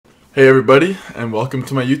Hey everybody, and welcome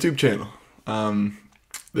to my YouTube channel.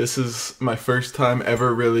 This is my first time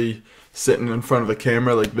ever really sitting in front of a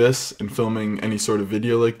camera like this and filming any sort of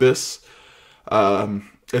video like this.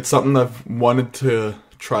 It's something I've wanted to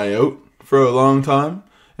try out for a long time.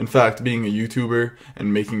 In fact, being a YouTuber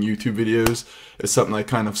and making YouTube videos is something I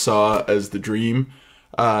kind of saw as the dream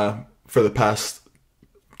for the past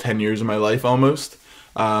 10 years of my life almost.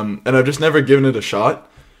 And I've just never given it a shot.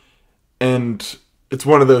 And it's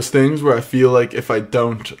one of those things where I feel like if I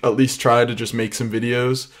don't at least try to just make some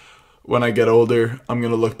videos, when I get older, I'm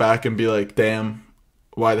going to look back and be like, damn,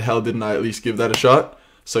 why the hell didn't I at least give that a shot?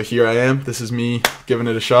 So here I am. This is me giving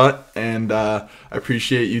it a shot, and I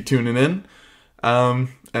appreciate you tuning in. And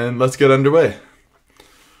let's get underway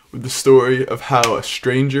with the story of how a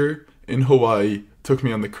stranger in Hawaii took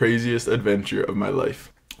me on the craziest adventure of my life.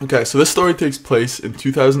 Okay, so this story takes place in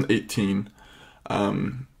 2018.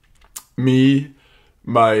 Me,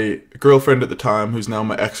 my girlfriend at the time, who's now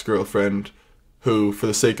my ex-girlfriend, who, for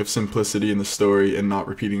the sake of simplicity in the story and not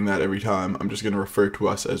repeating that every time, I'm just going to refer to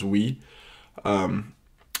us as we.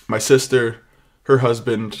 My sister, her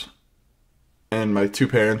husband, and my two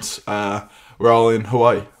parents, we're all in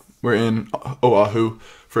Hawaii. We're in Oahu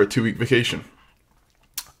for a 2-week vacation.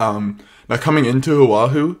 Now coming into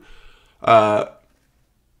Oahu,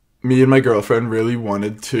 me and my girlfriend really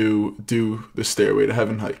wanted to do the Stairway to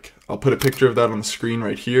Heaven hike. I'll put a picture of that on the screen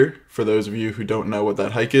right here for those of you who don't know what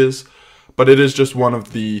that hike is. But it is just one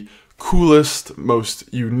of the coolest,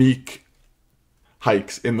 most unique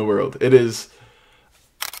hikes in the world. It is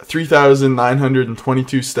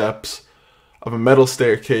 3,922 steps of a metal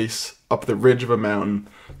staircase up the ridge of a mountain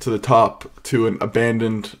to the top to an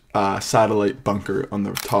abandoned satellite bunker on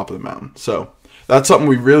the top of the mountain. So that's something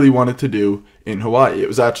we really wanted to do in Hawaii. It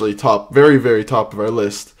was actually top, very, very top of our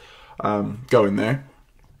list going there.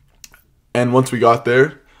 And once we got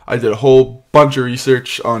there, I did a whole bunch of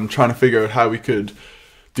research on trying to figure out how we could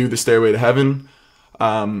do the Stairway to Heaven.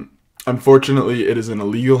 Unfortunately, it is an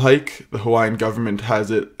illegal hike. The Hawaiian government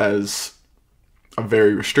has it as a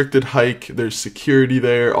very restricted hike. There's security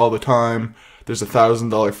there all the time. There's a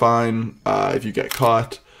 $1,000 fine if you get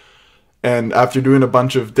caught. And after doing a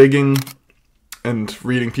bunch of digging and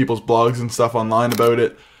reading people's blogs and stuff online about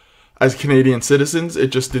it, as Canadian citizens,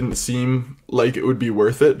 it just didn't seem like it would be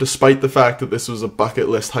worth it, despite the fact that this was a bucket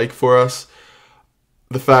list hike for us.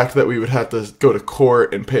 The fact that we would have to go to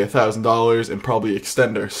court and pay $1,000 and probably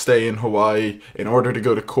extend our stay in Hawaii in order to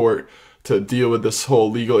go to court to deal with this whole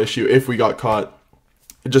legal issue if we got caught,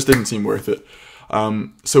 it just didn't seem worth it.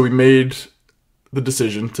 So we made the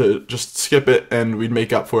decision to just skip it, and we'd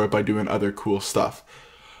make up for it by doing other cool stuff.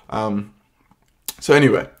 So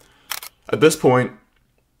anyway, at this point,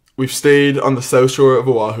 we've stayed on the south shore of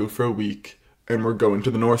Oahu for a week, and we're going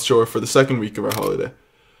to the north shore for the second week of our holiday.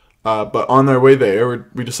 But on our way there,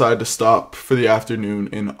 we decided to stop for the afternoon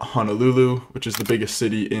in Honolulu, which is the biggest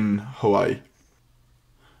city in Hawaii.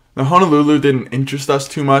 Now, Honolulu didn't interest us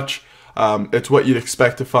too much. It's what you'd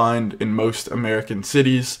expect to find in most American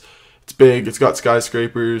cities. It's big, it's got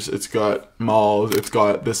skyscrapers, it's got malls, it's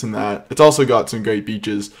got this and that. It's also got some great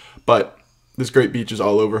beaches, but there's great beaches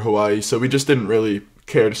all over Hawaii, so we just didn't really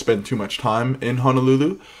care to spend too much time in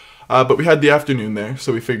Honolulu. But we had the afternoon there,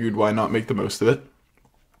 so we figured why not make the most of it.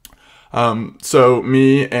 So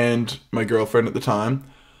me and my girlfriend at the time,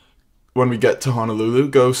 when we get to Honolulu,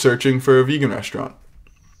 go searching for a vegan restaurant.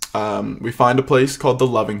 We find a place called the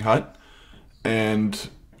Loving Hut, and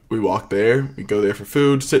we walk there. We go there for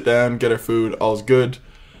food, sit down, get our food, all's good.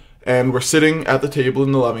 And we're sitting at the table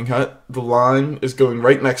in the Loving Hut. The line is going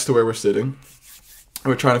right next to where we're sitting. And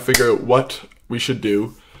we're trying to figure out what we should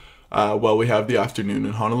do while we have the afternoon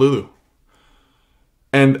in Honolulu.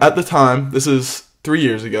 And at the time, this is 3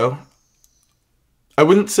 years ago, I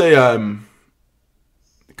wouldn't say I'm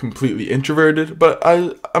completely introverted, but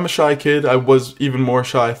I'm a shy kid. I was even more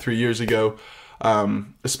shy 3 years ago,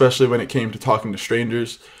 especially when it came to talking to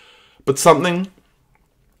strangers. But something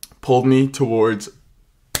pulled me towards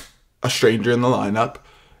a stranger in the lineup,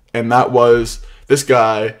 and that was this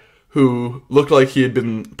guy who looked like he had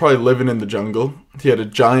been probably living in the jungle. He had a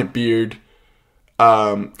giant beard,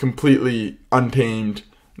 completely untamed,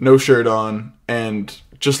 no shirt on, and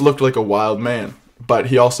just looked like a wild man. But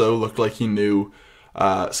he also looked like he knew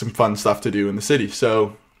some fun stuff to do in the city.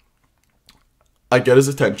 So I get his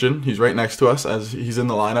attention. He's right next to us as he's in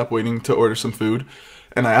the lineup waiting to order some food.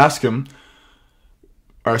 And I ask him,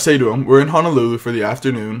 or I say to him, we're in Honolulu for the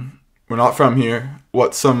afternoon. We're not from here.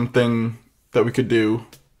 What's something that we could do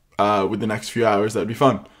with the next few hours that'd be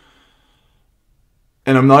fun?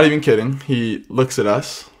 And I'm not even kidding. He looks at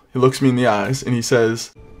us. He looks me in the eyes and he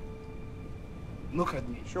says, Look at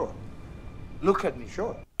me, sure. Look at me,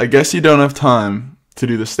 sure. I guess you don't have time to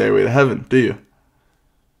do the Stairway to Heaven, do you?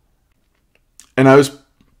 And I was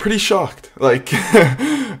pretty shocked. Like,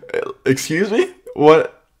 excuse me?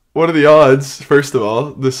 What are the odds, first of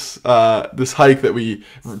all, this hike that we,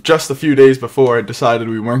 just a few days before, had decided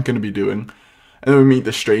we weren't going to be doing. And then we meet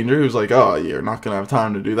the stranger who's like, oh, you're not going to have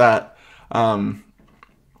time to do that.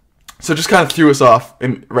 So just kind of threw us off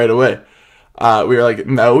right away. We were like,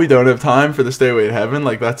 no, we don't have time for the Stairway to Heaven.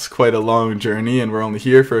 Like, that's quite a long journey, and we're only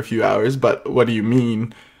here for a few hours. But what do you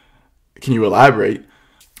mean? Can you elaborate?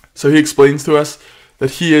 So he explains to us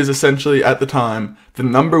that he is essentially, at the time, the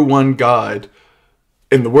 #1 guide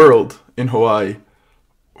in the world, in Hawaii,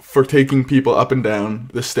 for taking people up and down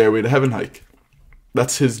the Stairway to Heaven hike.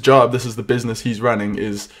 That's his job. This is the business he's running,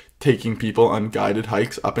 is taking people on guided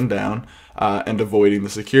hikes up and down, and avoiding the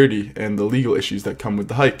security and the legal issues that come with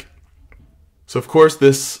the hike. So of course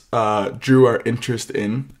this drew our interest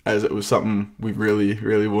in, as it was something we really,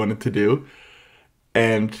 really wanted to do.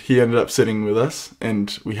 And he ended up sitting with us,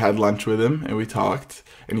 and we had lunch with him, and we talked,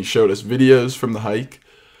 and he showed us videos from the hike.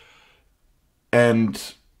 And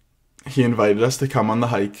he invited us to come on the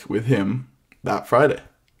hike with him that Friday.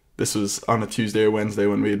 This was on a Tuesday or Wednesday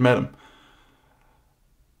when we had met him.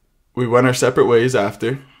 We went our separate ways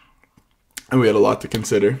after, and we had a lot to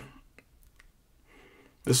consider.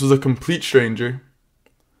 This was a complete stranger.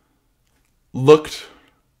 Looked,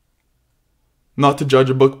 not to judge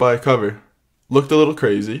a book by a cover, looked a little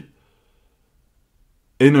crazy.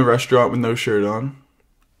 In a restaurant with no shirt on,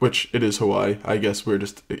 which it is Hawaii. I guess we're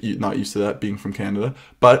just not used to that, being from Canada.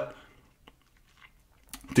 But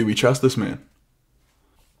do we trust this man?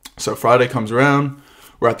 So Friday comes around,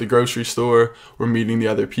 we're at the grocery store, we're meeting the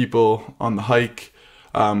other people on the hike,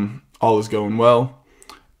 all is going well,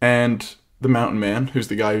 and the mountain man, who's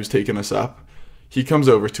the guy who's taking us up, he comes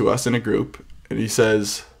over to us in a group, and he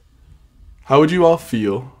says, how would you all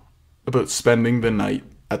feel about spending the night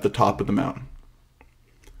at the top of the mountain?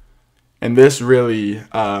 And this really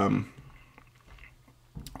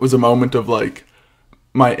was a moment of, like,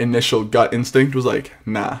 my initial gut instinct was like,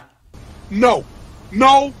 nah. No.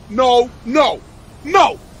 No, no, no.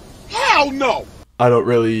 No. Hell no. I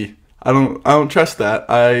don't trust that.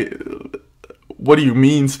 What do you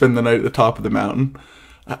mean spend the night at the top of the mountain?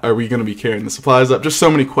 Are we going to be carrying the supplies up? Just so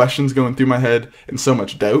many questions going through my head and so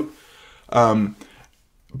much doubt. But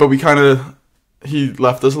he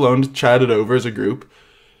left us alone to chat it over as a group.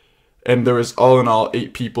 And there was all in all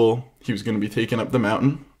 8 people he was going to be taking up the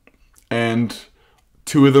mountain. And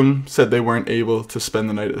 2 of them said they weren't able to spend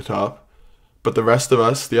the night at the top. But the rest of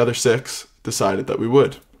us, the other 6, decided that we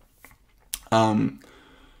would.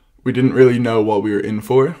 We didn't really know what we were in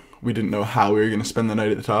for. We didn't know how we were going to spend the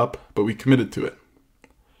night at the top, but we committed to it.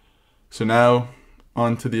 So now,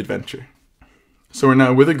 on to the adventure. So we're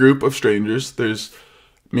now with a group of strangers. There's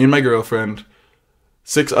me and my girlfriend,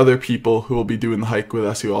 6 other people who will be doing the hike with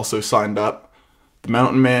us who also signed up, the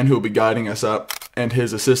mountain man who will be guiding us up, and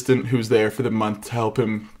his assistant who's there for the month to help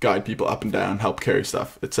him guide people up and down, help carry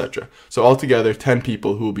stuff, etc. So altogether, 10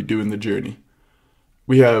 people who will be doing the journey.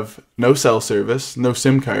 We have no cell service, no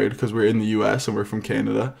SIM card because we're in the US and we're from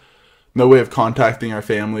Canada, no way of contacting our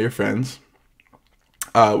family or friends.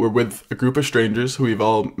 We're with a group of strangers who we've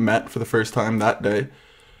all met for the first time that day.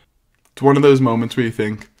 It's one of those moments where you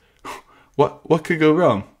think, what could go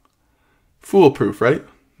wrong? Foolproof, right?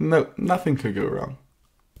 No, nothing could go wrong.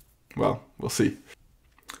 Well, we'll see.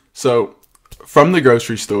 So, from the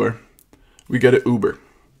grocery store, we get an Uber.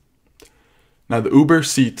 Now, the Uber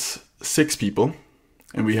seats 6 people,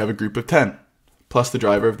 and we have a group of 10. Plus, the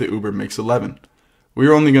driver of the Uber makes 11. We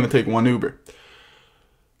were only going to take 1 Uber.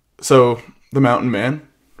 So, the mountain man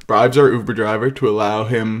bribes our Uber driver to allow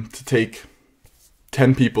him to take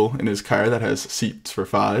 10 people in his car that has seats for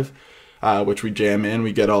 5, which we jam in.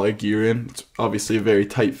 We get all our gear in. It's obviously a very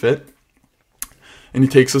tight fit. And he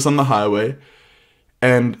takes us on the highway,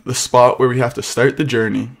 and the spot where we have to start the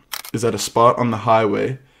journey is at a spot on the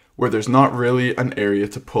highway where there's not really an area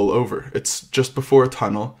to pull over. It's just before a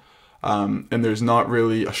tunnel, and there's not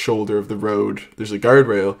really a shoulder of the road. There's a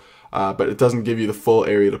guardrail, but it doesn't give you the full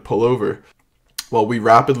area to pull over. Well, we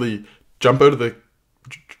rapidly jump out of the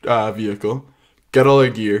vehicle, get all our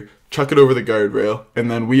gear, chuck it over the guardrail, and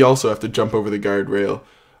then we also have to jump over the guardrail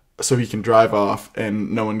so he can drive off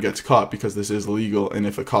and no one gets caught, because this is illegal, and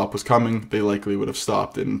if a cop was coming, they likely would have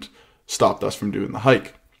stopped us from doing the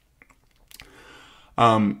hike.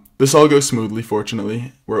 This all goes smoothly,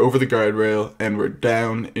 fortunately. We're over the guardrail and we're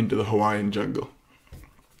down into the Hawaiian jungle.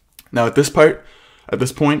 Now at this point,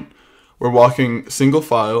 we're walking single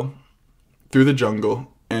file through the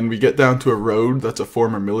jungle, and we get down to a road that's a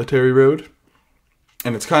former military road.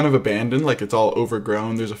 and it's kind of abandoned, like it's all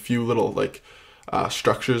overgrown. There's a few little like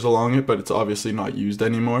structures along it, but it's obviously not used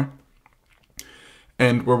anymore.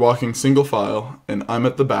 And we're walking single file, and I'm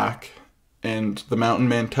at the back, and the mountain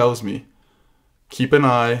man tells me, keep an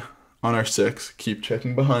eye on our six, keep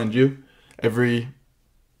checking behind you every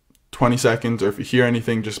 20 seconds, or if you hear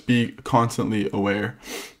anything, just be constantly aware.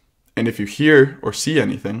 And if you hear or see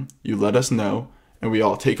anything, you let us know, and we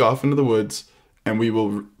all take off into the woods, and we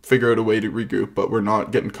will figure out a way to regroup, but we're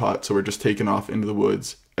not getting caught, so we're just taking off into the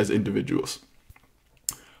woods as individuals.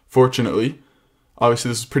 Fortunately, obviously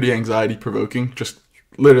this is pretty anxiety provoking, just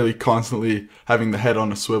literally constantly having the head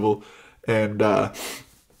on a swivel and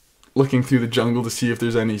looking through the jungle to see if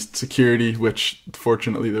there's any security, which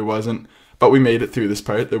fortunately there wasn't. But we made it through this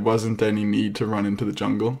part. There wasn't any need to run into the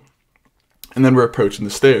jungle. And then we're approaching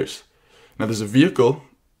the stairs. Now there's a vehicle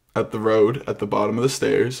at the road at the bottom of the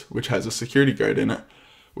stairs, which has a security guard in it,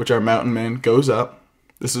 which our mountain man goes up.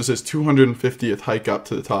 This is his 250th hike up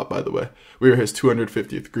to the top, by the way. We were his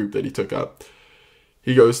 250th group that he took up.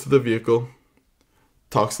 He goes to the vehicle,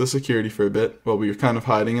 talks to the security for a bit while we were kind of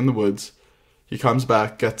hiding in the woods. He comes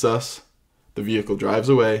back, gets us, the vehicle drives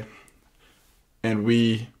away, and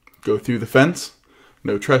we go through the fence.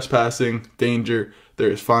 No trespassing, danger,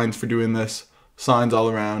 there is fines for doing this, signs all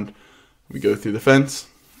around. We go through the fence,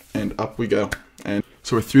 and up we go. And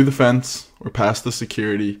so we're through the fence, we're past the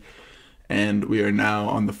security, and we are now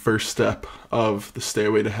on the first step of the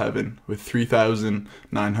stairway to heaven with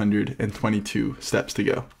 3,922 steps to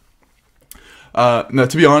go. Now,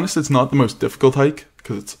 to be honest, it's not the most difficult hike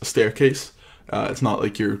because it's a staircase. It's not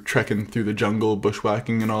like you're trekking through the jungle,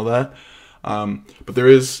 bushwhacking and all that. But there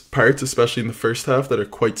is parts, especially in the first half, that are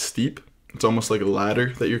quite steep. It's almost like a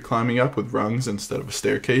ladder that you're climbing up with rungs instead of a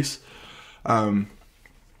staircase. So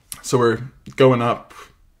we're going up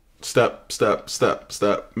step, step, step,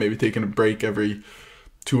 step, maybe taking a break every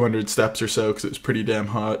 200 steps or so because it was pretty damn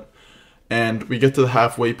hot. And we get to the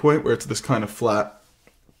halfway point where it's this kind of flat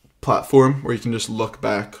platform where you can just look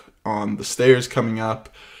back on the stairs coming up.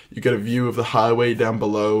 You get a view of the highway down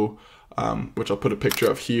below, which I'll put a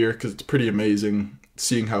picture of here because it's pretty amazing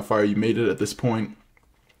seeing how far you made it at this point.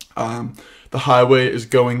 The highway is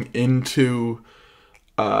going into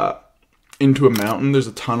a mountain. There's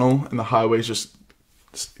a tunnel, and the highway just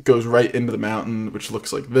goes right into the mountain, which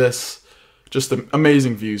looks like this. Just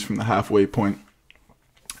amazing views from the halfway point.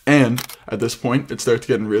 And at this point, it starts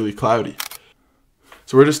getting really cloudy.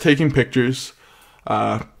 So we're just taking pictures,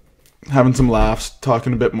 having some laughs,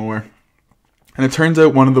 talking a bit more. And it turns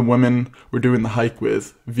out one of the women we're doing the hike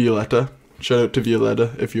with, Violetta, shout out to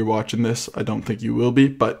Violetta if you're watching this. I don't think you will be,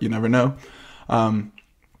 but you never know. And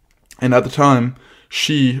at the time,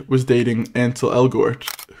 she was dating Ansel Elgort,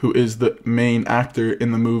 who is the main actor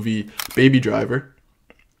in the movie Baby Driver.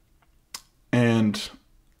 And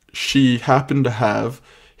she happened to have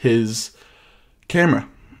his camera.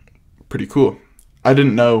 Pretty cool. I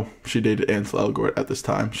didn't know she dated Ansel Elgort at this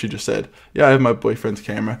time. She just said, yeah, I have my boyfriend's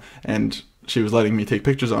camera, and she was letting me take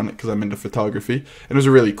pictures on it because I'm into photography. And it was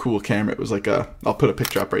a really cool camera. It was like I'll put a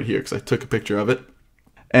picture up right here because I took a picture of it.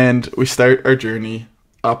 And we start our journey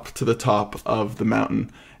up to the top of the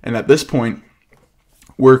mountain. And at this point,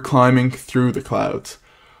 we're climbing through the clouds.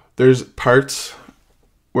 There's parts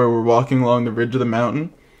where we're walking along the ridge of the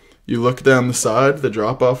mountain. You look down the side, the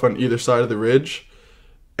drop off on either side of the ridge,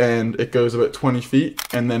 and it goes about 20 feet,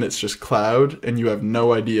 and then it's just cloud, and you have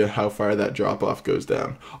no idea how far that drop off goes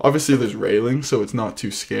down. Obviously there's railing, so it's not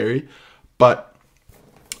too scary, but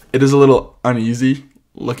it is a little uneasy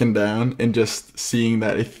looking down and just seeing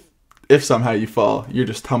that if somehow you fall, you're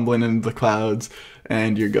just tumbling into the clouds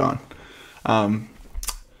and you're gone.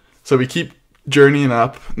 So we keep journeying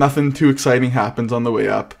up. Nothing too exciting happens on the way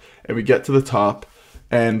up, and we get to the top,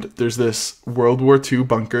 and there's this World War II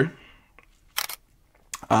bunker,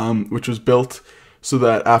 which was built so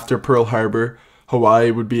that after Pearl Harbor,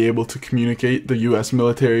 Hawaii would be able to communicate. The U.S.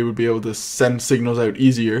 military would be able to send signals out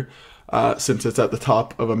easier since it's at the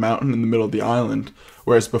top of a mountain in the middle of the island,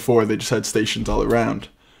 whereas before they just had stations all around.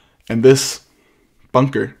 And this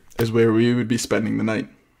bunker is where we would be spending the night.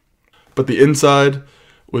 But the inside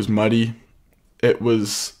was muddy, it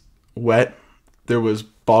was wet, there was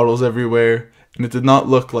bottles everywhere, and it did not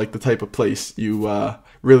look like the type of place you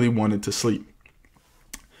really wanted to sleep.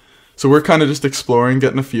 So we're kind of just exploring,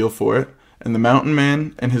 getting a feel for it, and the mountain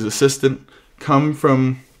man and his assistant come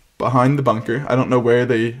from behind the bunker. I don't know where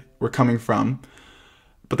they were coming from,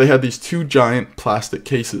 but they had these two giant plastic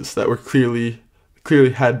cases that were clearly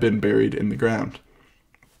had been buried in the ground.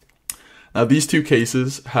 Now these two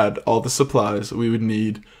cases had all the supplies we would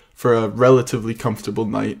need for a relatively comfortable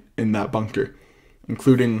night in that bunker,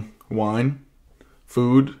 including wine,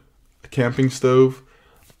 food, a camping stove,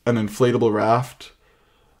 an inflatable raft,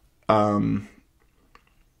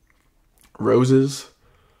 roses,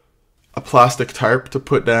 a plastic tarp to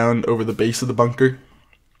put down over the base of the bunker.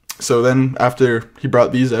 So then after he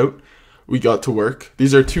brought these out, we got to work.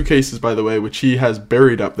 These are 2 cases, by the way, which he has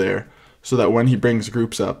buried up there so that when he brings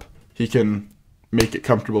groups up, he can make it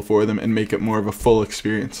comfortable for them and make it more of a full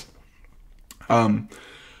experience.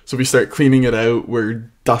 So we start cleaning it out.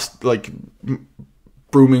 We're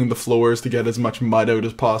brooming the floors to get as much mud out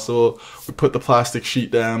as possible. We put the plastic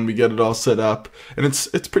sheet down. We get it all set up, and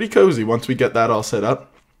it's pretty cozy once we get that all set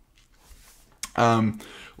up.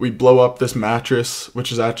 We blow up this mattress,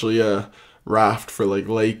 which is actually a raft for like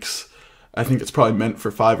lakes. I think it's probably meant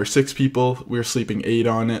for 5 or 6 people. We were sleeping 8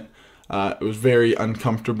 on it. It was very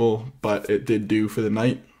uncomfortable, but it did do for the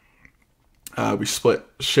night. We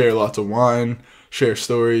share lots of wine, share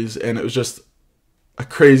stories, and it was just a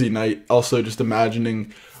crazy night. Also, just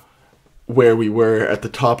imagining where we were at the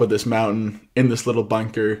top of this mountain in this little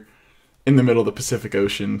bunker in the middle of the Pacific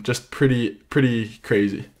Ocean. Just pretty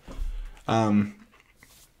crazy.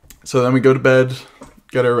 So then we go to bed,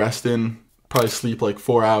 get our rest in, probably sleep like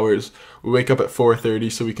 4 hours. We wake up at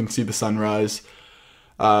 4:30 so we can see the sunrise.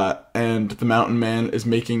 And the mountain man is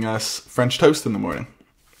making us French toast in the morning.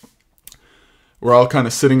 We're all kind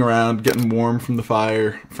of sitting around, getting warm from the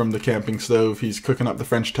fire, from the camping stove. He's cooking up the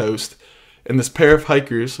French toast. And this pair of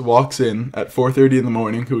hikers walks in at 4:30 in the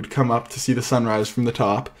morning who would come up to see the sunrise from the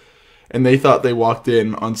top. And they thought they walked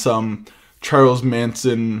in on some Charles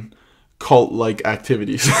Manson cult-like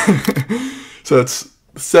activities. So it's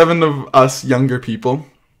 7 of us younger people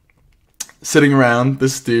sitting around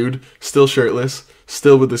this dude, still shirtless,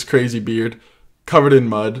 still with this crazy beard, covered in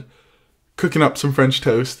mud, cooking up some French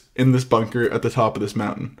toast in this bunker at the top of this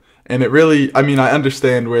mountain. And it really, I mean, I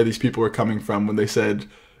understand where these people were coming from when they said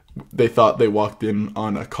they thought they walked in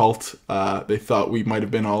on a cult. They thought we might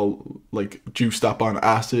have been all like juiced up on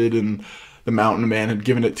acid, and the mountain man had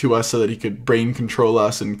given it to us so that he could brain control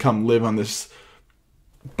us and come live on this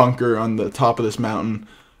bunker on the top of this mountain.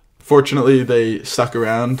 Fortunately, they stuck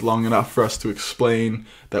around long enough for us to explain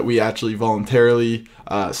that we actually voluntarily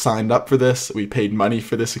signed up for this. We paid money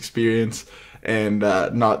for this experience, and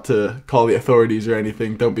not to call the authorities or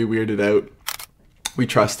anything. Don't be weirded out. We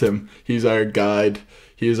trust him. He's our guide.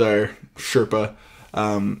 He is our Sherpa,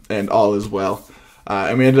 and all is well.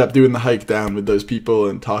 And we ended up doing the hike down with those people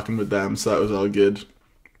and talking with them, so that was all good.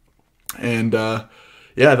 And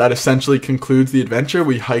yeah, that essentially concludes the adventure.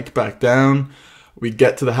 We hike back down. We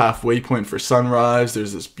get to the halfway point for sunrise.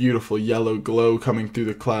 There's this beautiful yellow glow coming through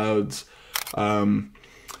the clouds.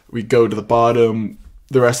 We go to the bottom.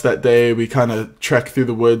 The rest of that day, we kind of trek through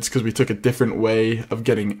the woods because we took a different way of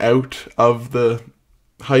getting out of the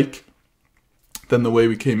hike than the way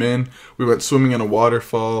we came in. We went swimming in a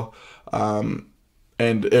waterfall,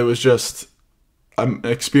 and it was just an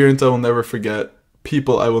experience I will never forget,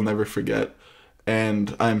 people I will never forget,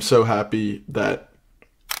 and I'm so happy that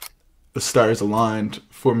the stars aligned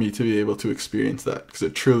for me to be able to experience that, because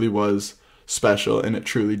it truly was special, and it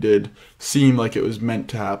truly did seem like it was meant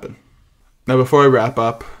to happen. Now, before I wrap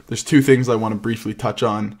up, there's 2 things I want to briefly touch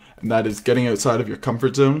on, and that is getting outside of your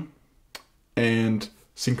comfort zone and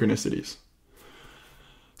synchronicities.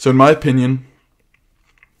 So in my opinion,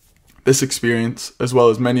 this experience, as well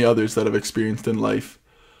as many others that I've experienced in life,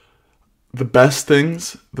 the best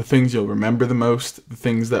things, the things you'll remember the most, the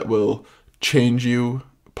things that will change you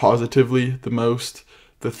positively the most,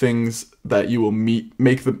 the things that you will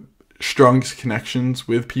make the strongest connections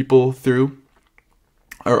with people through,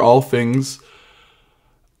 are all things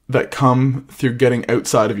that come through getting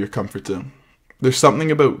outside of your comfort zone. There's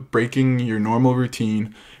something about breaking your normal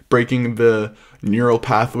routine, breaking the neural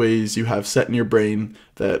pathways you have set in your brain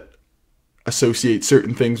that associate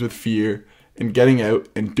certain things with fear, and getting out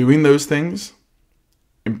and doing those things,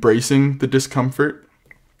 embracing the discomfort,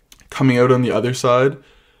 coming out on the other side,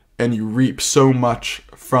 and you reap so much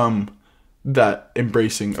from that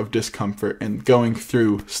embracing of discomfort and going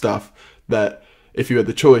through stuff that if you had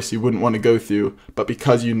the choice, you wouldn't want to go through, but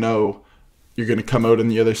because you know you're going to come out on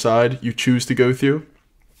the other side, you choose to go through.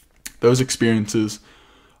 Those experiences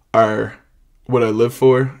are what I live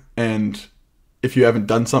for, and if you haven't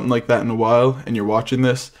done something like that in a while and you're watching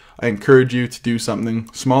this, I encourage you to do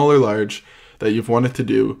something small or large that you've wanted to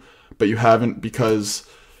do, but you haven't because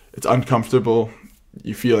it's uncomfortable,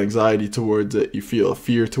 you feel anxiety towards it, you feel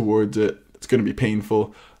fear towards it, it's going to be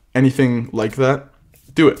painful. Anything like that,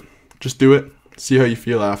 do it. Just do it. See how you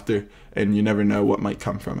feel after, and you never know what might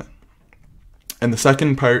come from it. And the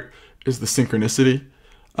second part is the synchronicity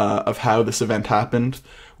of how this event happened,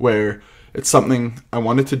 where it's something I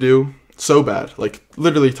wanted to do, so bad, like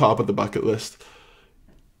literally top of the bucket list.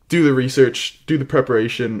 Do the research, do the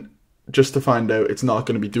preparation, just to find out it's not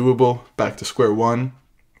going to be doable, back to square one.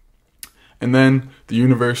 And then the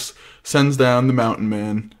universe sends down the mountain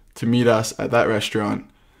man to meet us at that restaurant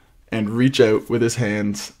and reach out with his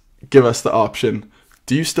hands, give us the option.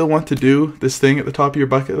 Do you still want to do this thing at the top of your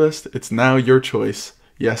bucket list? It's now your choice,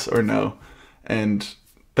 yes or no. And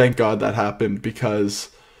thank God that happened, because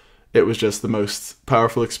it was just the most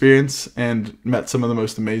powerful experience and met some of the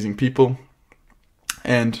most amazing people.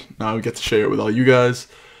 And now I get to share it with all you guys.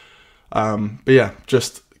 But yeah,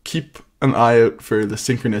 just keep an eye out for the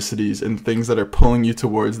synchronicities and things that are pulling you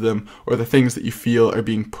towards them, or the things that you feel are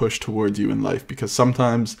being pushed towards you in life, because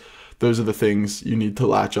sometimes those are the things you need to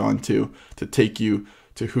latch on to take you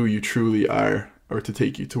to who you truly are, or to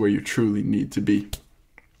take you to where you truly need to be.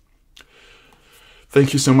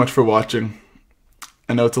 Thank you so much for watching.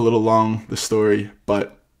 I know it's a little long, the story,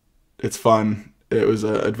 but it's fun. It was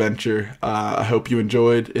an adventure. I hope you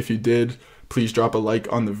enjoyed. If you did, please drop a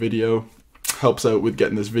like on the video. Helps out with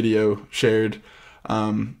getting this video shared.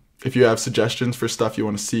 If you have suggestions for stuff you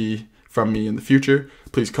want to see from me in the future,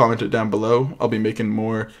 please comment it down below. I'll be making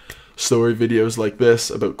more story videos like this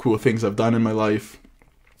about cool things I've done in my life.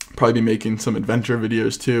 Probably be making some adventure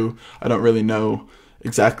videos too. I don't really know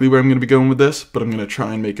exactly where I'm going to be going with this, but I'm going to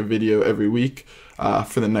try and make a video every week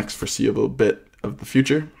for the next foreseeable bit of the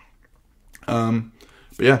future. But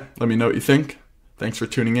yeah, let me know what you think. Thanks for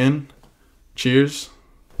tuning in. Cheers.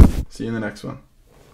 See you in the next one.